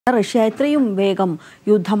Russia എത്രയും വേഗം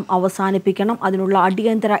യുദ്ധം അവസാനിപ്പിക്കണം, അതിനുള്ള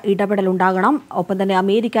അടിയന്തര ഇടപെടൽ ഉണ്ടാകണം, ഒപ്പം തന്നെ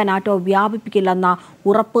അമേരിക്ക നാറ്റോ വ്യാപിപ്പിക്കില്ലെന്ന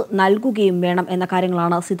ഉറപ്പ് നൽകുകയും വേണം എന്ന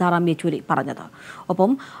കാര്യങ്ങളാണ് സീതാറാം യെച്ചൂരി പറഞ്ഞത്. ഒപ്പം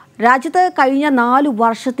രാജ്യത്ത് കഴിഞ്ഞ 4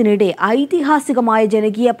 വർഷത്തിനിടെ ഐതിഹാസികമായ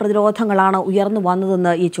ജനകീയ പ്രതിരോധങ്ങളാണ് ഉയർന്നു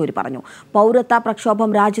വന്നതെന്ന് യെച്ചൂരി പറഞ്ഞു. പൗരത്വ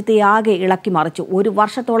പ്രക്ഷോഭം രാജ്യത്തെ ആകെ ഇളക്കിമറിച്ചു. 1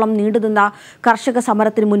 വർഷത്തോളം നീണ്ടുനിന്ന കർഷക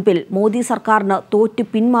സമരത്തിന് മുൻപിൽ മോദി സർക്കാരിന് തോറ്റു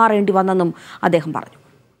പിന്മാറേണ്ടി വന്നെന്നും അദ്ദേഹം പറഞ്ഞു.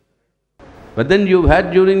 But then you've had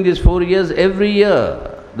during these 4 years, every year,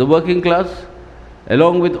 the working class,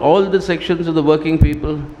 along with all the sections of the working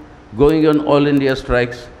people, going on all India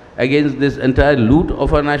strikes against this entire loot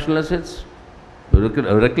of our national assets,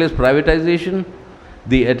 reckless privatization,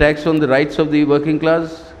 the attacks on the rights of the working class,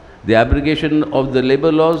 the abrogation of the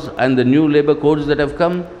labor laws and the new labor codes that have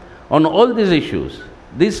come. On all these issues,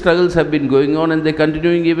 these struggles have been going on and they're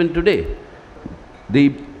continuing even today. The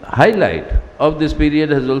highlight of this period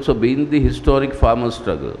has also been the historic farmer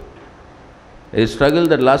struggle, a struggle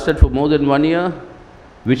that lasted for more than 1 year,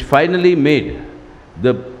 which finally made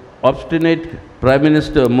the obstinate Prime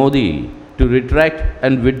Minister Modi to retract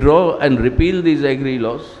and withdraw and repeal these agri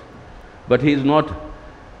laws. But he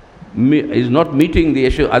is not meeting the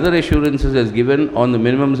other assurances as given on the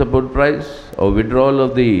minimum support price or withdrawal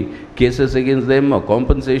of the cases against them or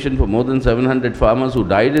compensation for more than 700 farmers who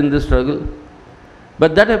died in this struggle.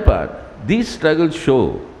 But that apart, these struggles show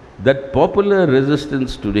that popular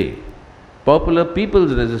resistance today, popular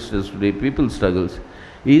people's resistance today, people's struggles,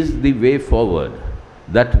 is the way forward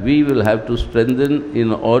that we will have to strengthen in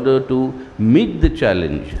order to meet the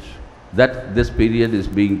challenges that this period is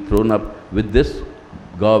being thrown up with this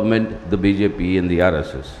government, the BJP and the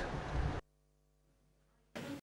RSS.